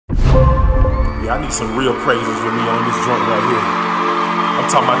Yeah, I need some real praises with me on this joint right here. I'm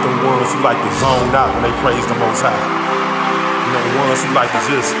talking about the ones who like to zone out when they praise the Most High. You know, the ones who like to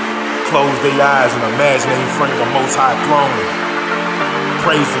just close their eyes and imagine they in front of the Most High throne,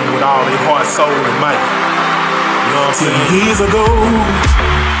 praising Him with all their heart, soul, and might. You know what I'm saying? 10 years ago,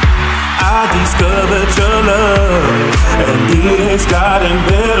 I discovered your love, and it's gotten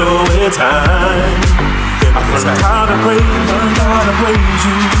better with time. I'm tired of praise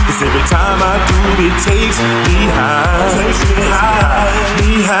you, 'cause every time I do it takes me high,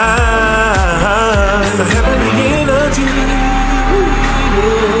 It's a heavenly energy,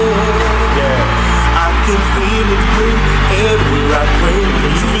 I can feel it whenever I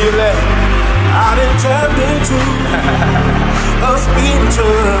praise. You feel that? I done tapped into a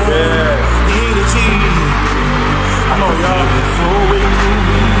spiritual energy. Come on, y'all. Feel it flowing through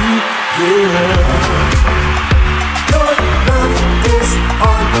me, Your love is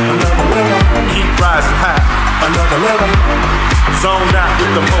on another level. Keep rising high. Another level. Zone out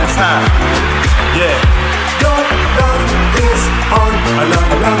with the Most High. Yeah. Your love is on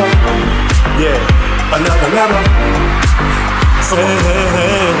another level. Yeah. Another level.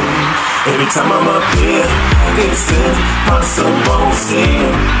 Every time I'm up here, it's impossible sin.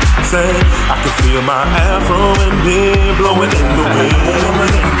 Say, I can feel my afro and wind blowing in the wind.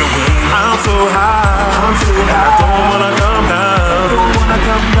 I'm so high, I don't wanna come down.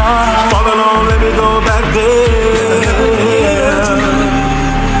 Falling on, let me go back there.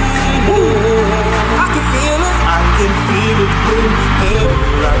 I can feel it whenever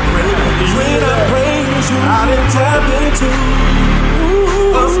I praise. When I praise you, I done tap into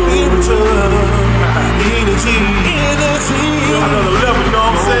a spiritual energy. Another level, you know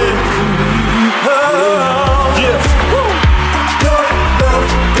what I'm saying? Yeah. Your love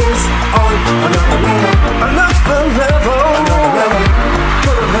is on another level. Another level.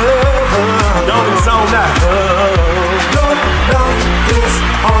 Y'all be zoned out. Your love is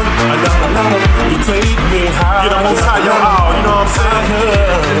on another level. You take me high. Get the Most High your all, you know what I'm saying?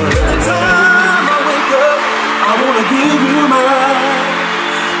 Every time I wake up, I wanna give you my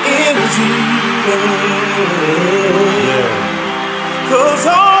energy. Yeah. 'Cause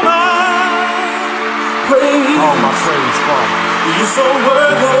all my praise, Father. you're so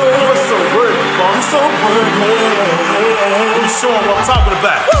worthy. You're so worthy, Father. You're so worthy. Let me show 'em what I'm talking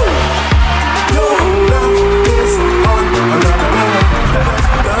about. Your love is on another level.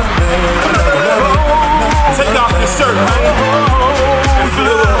 Another level. Take off your shirt, man, and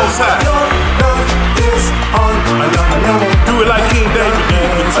feel the Most High. Your love is on another level. Do it like King David did.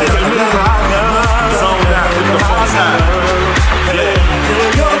 Take it in. Zone out with the Most High. Yeah.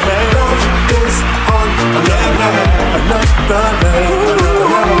 Your love is on another level. Another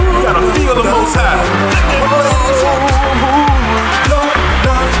level. You gotta feel the Most High. Your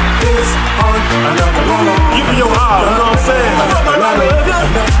love is on another level. Give me your all, you know what I'm saying?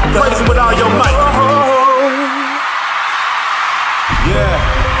 Praise Him with all your might. Yeah.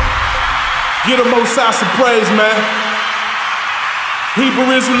 Give the Most High some praise, man. Hebrew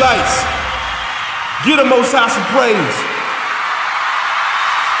Israelites, give the Most High some praise.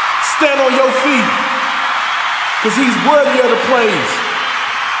 Stand on your feet, because He's worthy of the praise.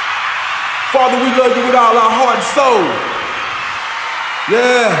 Father, we love You with all our heart and soul.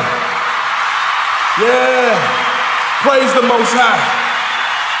 Yeah. Yeah. Praise the Most High.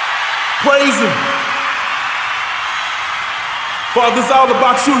 Praise Him. Father, it's all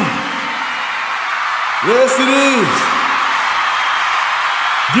about You. Yes, it is.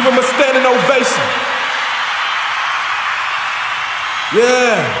 Give Him a standing ovation.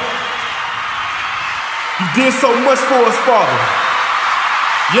 Yeah. You did so much for us, Father.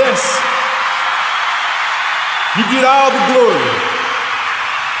 Yes. You get all the glory.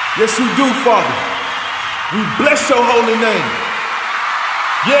 Yes, You do, Father. We bless Your holy name.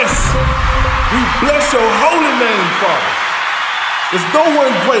 Yes. We bless Your holy name, Father. There's no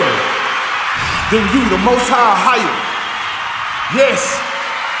one greater than You, the Most High, higher. Yes.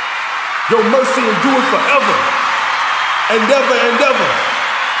 Your mercy endureth forever and ever and ever.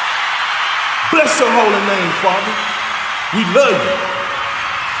 Bless Your holy name, Father. We love You.